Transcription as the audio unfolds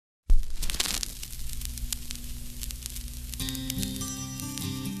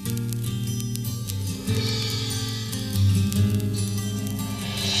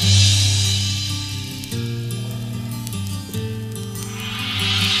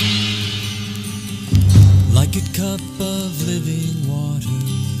like a cup of living water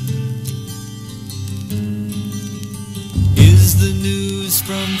is the news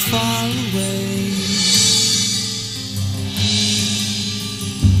from far away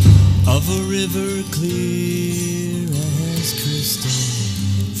of a river clear as crystal,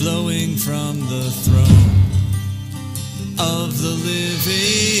 flowing from the throne of the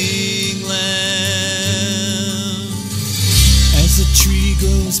living Lamb. As a tree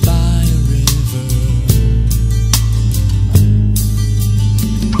grows by a river,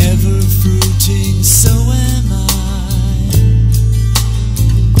 ever fruiting, so am I.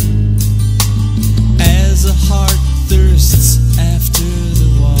 As a heart thirsts after the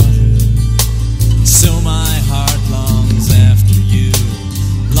water, so my heart longs after you,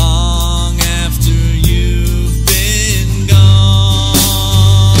 long after you've been gone.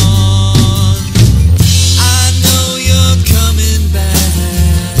 I know you're coming back,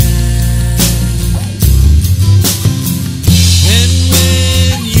 and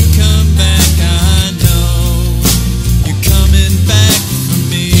when you come back, I know you're coming back for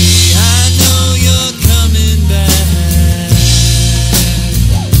me. I know you're coming back,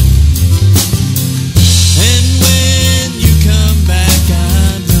 and when you come back,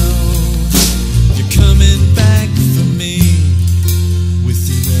 I know you're coming back for me with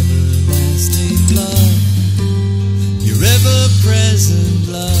your everlasting love, your ever-present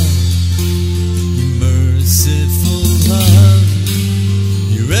love, your merciful love,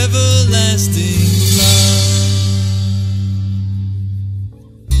 your everlasting love.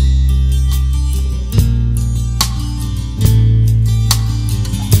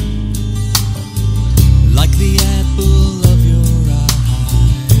 Like the apple of your eye,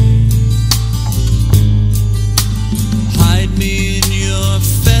 hide me in your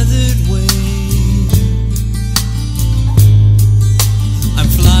feathered wing. I'm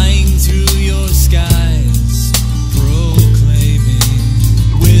flying through your skies, proclaiming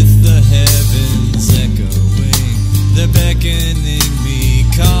with the heavens echoing. They're beckoning me,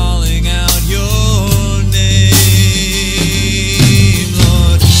 calling out your name.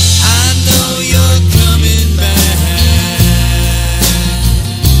 Lord, I know you're coming back,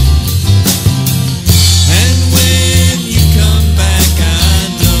 and when you come back, I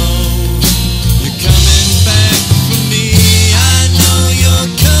know you're coming back for me. I know you're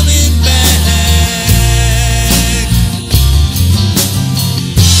coming back,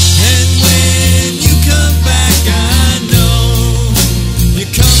 and when you come back, I know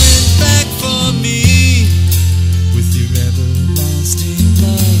you're coming back for me with your everlasting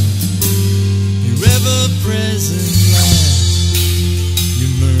love, your ever-present love,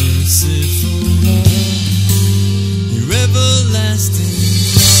 your merciful love, your everlasting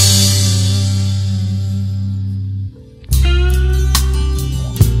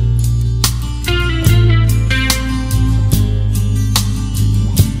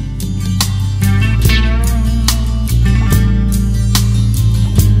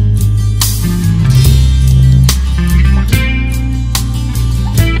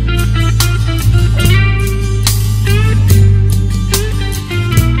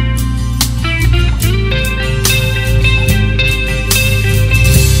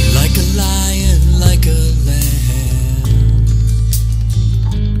like a lion, like a lamb,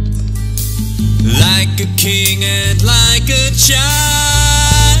 like a king and like a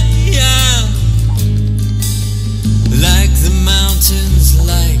child, like the mountains,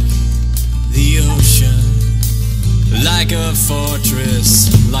 like the ocean, like a fortress,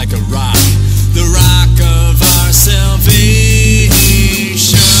 like a rock,